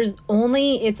 it's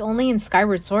only in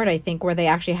Skyward Sword, I think, where they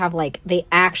actually have,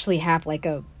 like,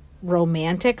 a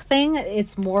romantic thing.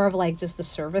 It's more of, like, just a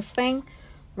service thing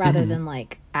rather than,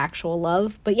 like, actual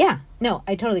love. But, yeah. No,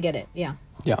 I totally get it. Yeah.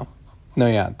 Yeah. No,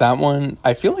 yeah, that one,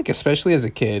 I feel like, especially as a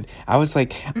kid, I was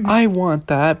like, I want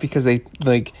that because they,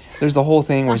 like, there's the whole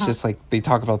thing where it's just, like, they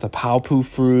talk about the Paopu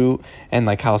fruit and,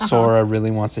 like, how Sora really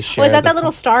wants to share. Was that the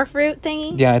little star fruit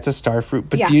thingy? Yeah, it's a star fruit.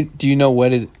 But Yeah. do you know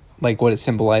what it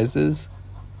symbolizes?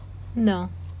 No.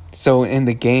 So in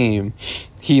the game,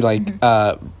 he, like,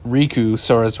 Riku,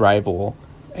 Sora's rival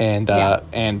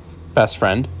and best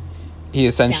friend, he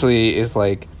essentially is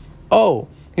like, oh,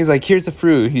 he's like, here's a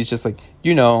fruit. He's just like,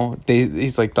 you know,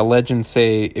 he's like, the legends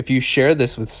say if you share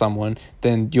this with someone,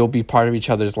 then you'll be part of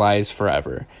each other's lives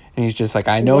forever. And he's just like,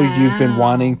 I know you've been Wow.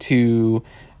 wanting to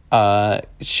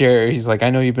share. He's like,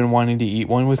 I know you've been wanting to eat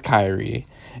one with Kyrie.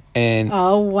 And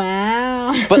Oh,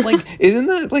 wow. but like, isn't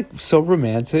that like so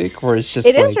romantic? Where it's just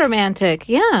It like, is romantic,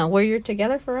 yeah. Where you're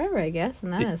together forever, I guess,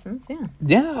 in that essence, yeah.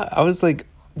 yeah, I was like,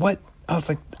 what? I was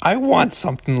like, I want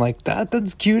something like that.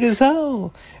 That's cute as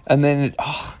hell. And then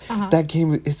that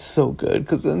game, it's so good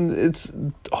because then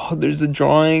there's a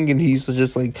drawing and he's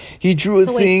just like, he drew a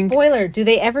So wait, thing. spoiler: do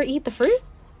they ever eat the fruit?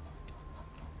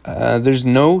 There's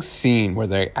no scene where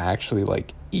they actually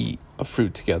like eat a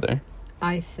fruit together.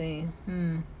 I see.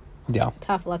 Yeah,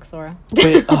 Tough luck, Sora.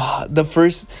 but the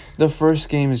first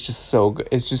game is just so good.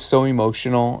 It's just so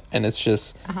emotional and it's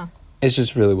just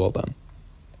really well done.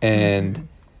 And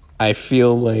I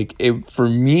feel like for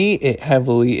me, it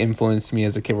heavily influenced me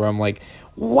as a kid where I'm like,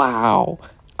 wow,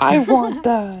 I want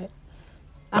that.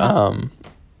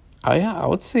 I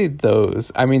would say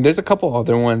those. I mean, there's a couple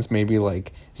other ones, maybe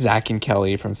like Zach and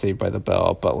Kelly from Saved by the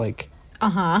Bell, but like,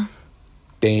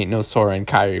 they ain't no Sora and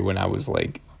Kyrie when I was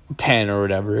like 10 or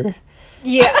whatever.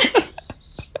 Yeah.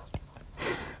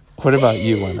 What about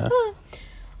you, Lena?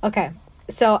 Okay,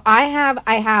 so I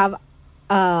have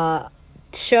a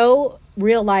show,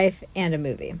 real life, and a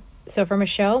movie. So from a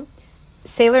show,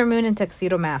 Sailor Moon and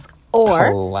Tuxedo Mask,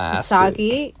 or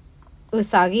Classic.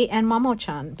 Usagi and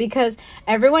Mamo-chan, because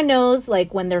everyone knows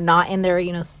like when they're not in their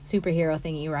superhero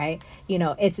thingy, right?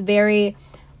 It's very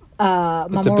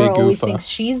Mamoru always thinks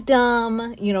she's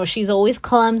dumb. She's always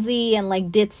clumsy and like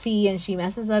ditzy, and she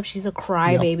messes up. She's a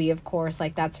crybaby, of course.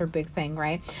 Like that's her big thing,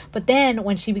 right? But then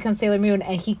when she becomes Sailor Moon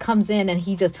and he comes in and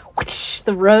he just whoosh,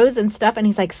 the rose and stuff, and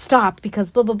he's like, stop, because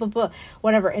blah blah blah blah,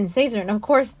 whatever, and saves her. And of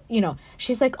course,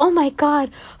 she's like, oh my god,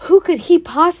 who could he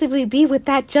possibly be with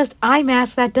that just eye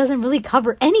mask that doesn't really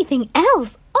cover anything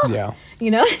else? Oh,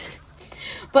 yeah.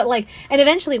 But like, and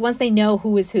eventually once they know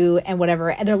who is who and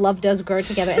whatever, and their love does grow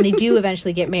together, and they do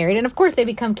eventually get married, and of course they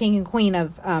become king and queen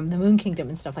of the Moon Kingdom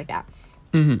and stuff like that.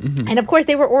 And of course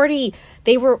they were already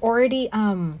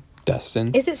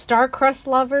destined. Is it star-crossed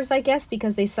lovers? I guess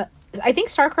because I think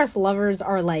star-crossed lovers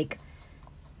are like,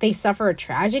 they suffer a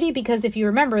tragedy because if you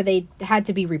remember, they had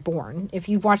to be reborn. If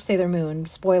you've watched Sailor Moon,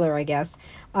 spoiler, I guess,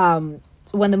 when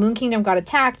the Moon Kingdom got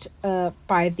attacked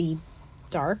by the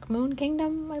Dark Moon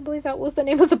Kingdom, I believe that was the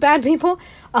name of the bad people.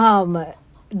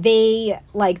 They,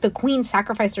 like, the queen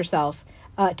sacrificed herself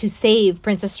to save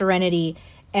Princess Serenity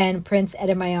and Prince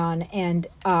Edemayon and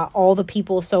all the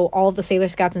people, so all of the Sailor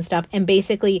Scouts and stuff, and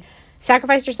basically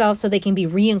sacrificed herself so they can be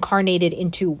reincarnated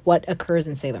into what occurs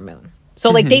in Sailor Moon.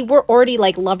 So, like, they were already,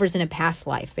 like, lovers in a past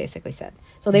life, basically said.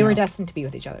 So they were destined to be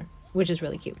with each other, which is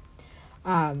really cute.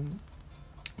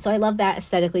 So I love that.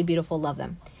 Aesthetically beautiful, love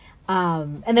them.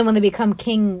 And then when they become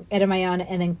King Edemayon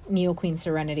and then Neo Queen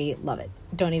Serenity, love it.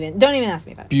 Don't even ask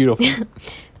me about it. Beautiful.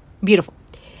 Beautiful.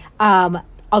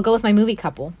 I'll go with my movie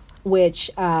couple,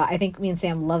 which I think me and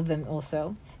Sam love them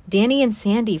also. Danny and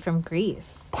Sandy from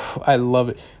Grease. Oh, I love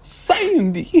it.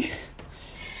 Sandy.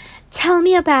 Tell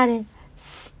me about it,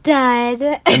 stud.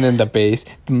 And then the bass.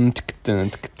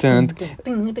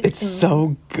 It's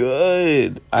so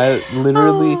good. I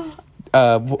literally...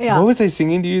 What was I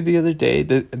singing to you the other day?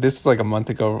 This was like a month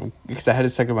ago because I had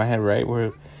it stuck in my head, right?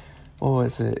 What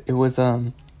was it? It was I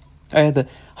had the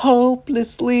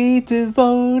hopelessly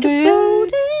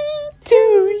devoted to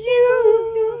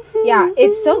you. Yeah,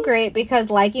 it's so great because,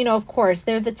 like, of course,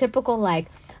 they're the typical, like,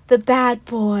 the bad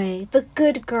boy, the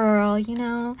good girl,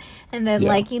 and then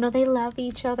like, they love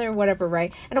each other, whatever,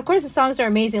 right? And of course the songs are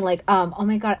amazing, like, oh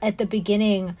my god, at the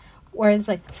beginning where it's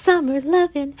like, summer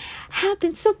loving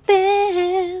happened so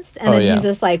fast, and then he's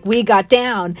just like, we got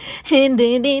down, and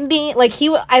like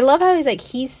I love how he's like,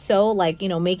 he's so like,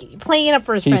 playing it up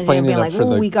for his friends, being like,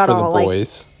 oh, we got all like,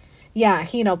 boys. Yeah,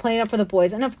 playing it up for the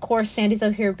boys, and of course Sandy's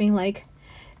out here being like,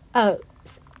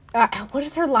 what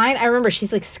is her line? I remember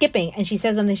she's like skipping and she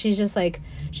says something. She's like,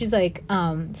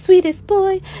 sweetest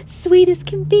boy, sweet as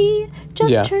can be,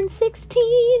 just turned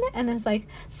 16. And then it's like,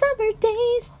 summer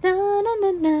days, na na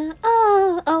na na,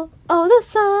 oh, the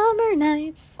summer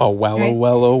nights. Oh, well, right?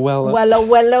 Well.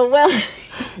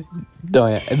 No,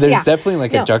 yeah. There's definitely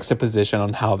like a juxtaposition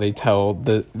on how they tell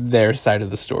their side of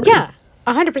the story. Yeah.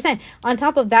 100%. On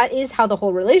top of that is how the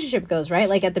whole relationship goes, right?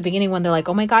 Like at the beginning when they're like,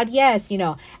 oh my god, yes,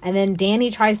 and then Danny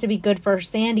tries to be good for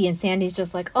Sandy and Sandy's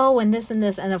just like, oh, and this and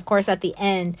this, and of course at the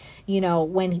end,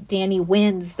 when Danny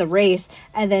wins the race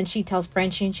and then she tells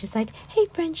Frenchie and she's like, hey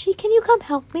Frenchie, can you come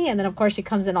help me? And then of course she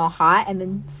comes in all hot and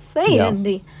then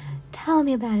Sandy, tell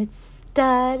me about it,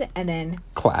 stud. And then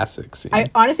classic scene. I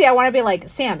want to be like,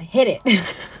 Sam, hit it.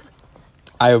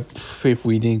 If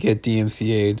we didn't get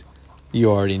DMCA'd, you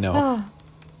already know. Oh,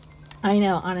 I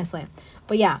know, honestly.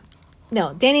 But yeah.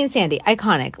 No, Danny and Sandy,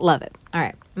 iconic. Love it. All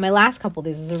right. My last couple,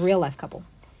 this is a real life couple,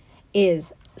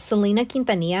 is Selena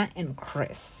Quintanilla and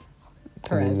Chris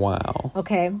Perez. Wow.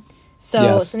 Okay.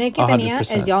 So Selena Quintanilla,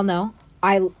 100%. As y'all know,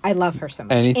 I love her so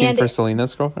much. Anything for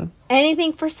Selena's girlfriend?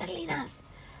 Anything for Selena's.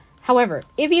 However,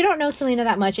 if you don't know Selena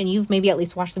that much and you've maybe at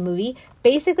least watched the movie,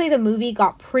 basically the movie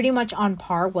got pretty much on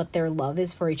par what their love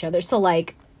is for each other. So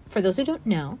like, for those who don't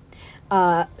know,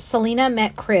 Selena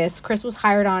met Chris. Chris was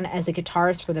hired on as a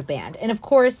guitarist for the band. And of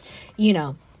course,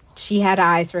 she had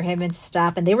eyes for him and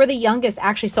stuff. And they were the youngest,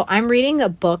 actually. So I'm reading a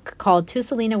book called To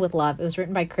Selena with Love. It was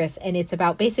written by Chris. And it's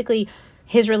about basically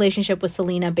his relationship with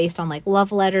Selena based on like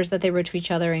love letters that they wrote to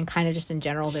each other and kind of just in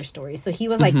general their stories. So he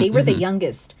was like, they were the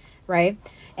youngest, right?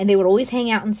 And they would always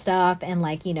hang out and stuff. And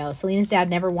like, Selena's dad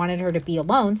never wanted her to be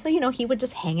alone. So, he would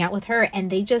just hang out with her. And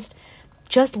they just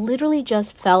literally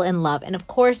fell in love. And of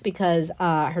course, because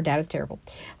her dad is terrible,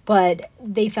 but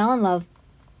they fell in love.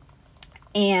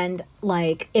 And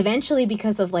like eventually,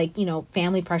 because of like,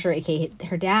 family pressure, aka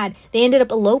her dad, they ended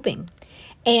up eloping.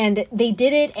 And they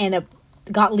did it, and it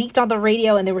got leaked on the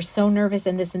radio, and they were so nervous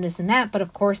and this and this and that. But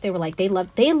of course, they were like, they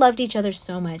loved each other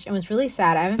so much. It was really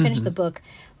sad. I haven't finished the book,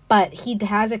 But he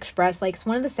has expressed, like,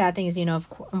 one of the sad things, you know,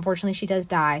 unfortunately she does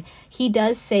die. He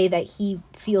does say that he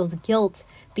feels guilt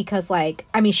because, like,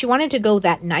 I mean, she wanted to go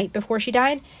that night before she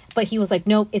died, but he was like,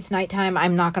 nope, it's nighttime.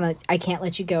 I can't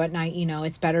let you go at night. You know,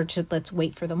 it's better to, let's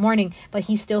wait for the morning. But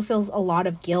he still feels a lot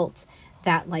of guilt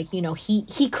that, like, you know,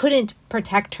 he couldn't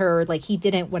protect her, like, he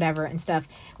didn't, whatever and stuff,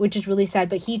 which is really sad.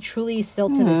 But he truly still,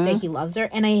 to this day, he loves her.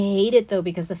 And I hate it, though,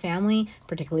 because the family,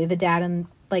 particularly the dad and,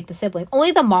 like, the sibling,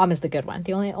 only the mom is the good one.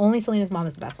 The only Selena's mom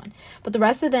is the best one. But the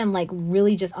rest of them, like,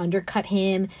 really just undercut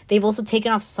him. They've also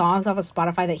taken off songs off of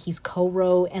Spotify that he's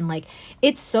co-wrote, and, like,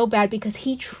 it's so bad because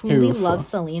he truly loves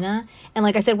Selena. And,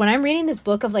 like I said, when I'm reading this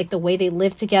book of, like, the way they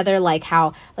live together, like,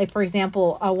 how, like, for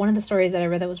example, one of the stories that I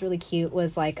read that was really cute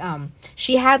was, like,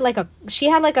 she had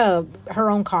her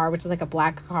own car, which is like a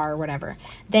black car or whatever.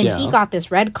 Then he got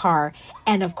this red car,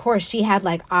 and of course she had,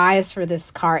 like, eyes for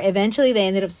this car. Eventually they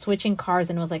ended up switching cars,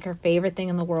 and it was like her favorite thing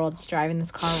in the world, just driving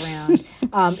this car around.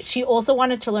 She also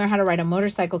wanted to learn how to ride a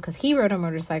motorcycle because he rode a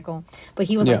motorcycle, but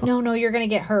he was like, no, you're gonna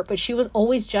get hurt. But she was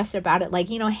always just about it,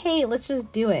 like, you know, hey, let's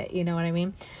just do it, you know what I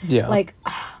mean? Like,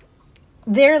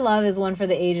 their love is one for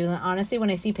the ages. And honestly,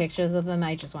 when I see pictures of them,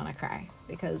 I just want to cry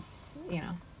because, you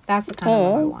know, that's the kind of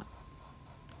love I want.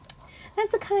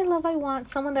 That's the kind of love I want.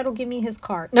 Someone that'll give me his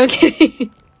car. No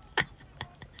kidding.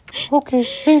 Okay,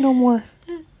 say no more.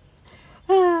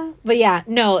 But yeah,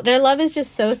 no, their love is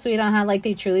just so sweet on how, like,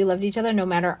 they truly loved each other no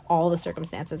matter all the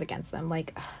circumstances against them.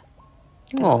 Like,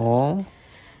 aww.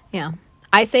 Yeah.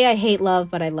 I say I hate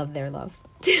love, but I love their love.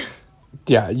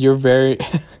 Yeah, you're very...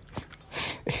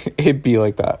 It'd be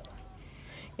like that.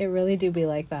 It really do be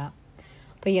like that.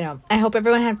 But, you know, I hope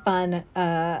everyone had fun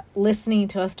listening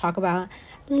to us talk about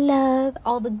love,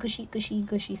 all the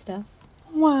gushy stuff.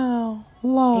 Wow.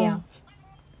 Love.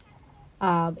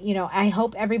 Yeah. You know, I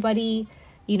hope everybody,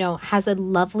 you know, has a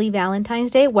lovely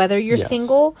Valentine's Day, whether you're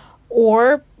single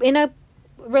or in a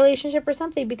relationship or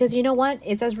something, because you know what?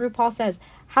 It's as RuPaul says,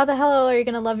 how the hell are you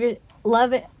going to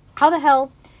love it? How the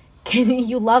hell can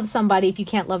you love somebody if you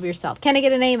can't love yourself? Can I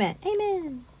get an amen?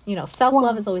 Amen. You know,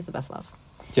 self-love is always the best love.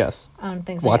 Yes.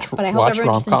 Things like that. But I hope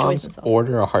everyone just enjoys themselves.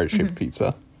 Order a heart-shaped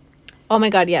pizza. Oh my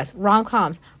God, yes.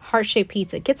 Rom-coms, heart-shaped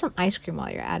pizza. Get some ice cream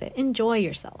while you're at it. Enjoy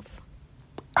yourselves.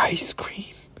 Ice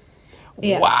cream.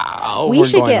 Yeah. Wow. We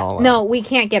should get... No, we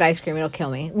can't get ice cream. It'll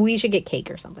kill me. We should get cake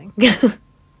or something.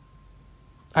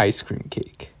 Ice cream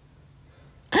cake.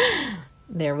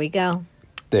 There we go.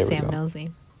 Sam knows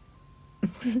me.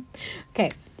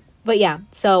 Okay. But yeah,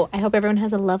 so I hope everyone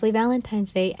has a lovely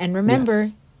Valentine's Day. And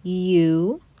remember,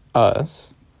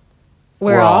 us.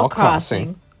 We're all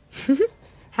crossing.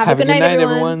 Have a good night,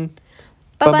 everyone.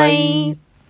 Bye-bye.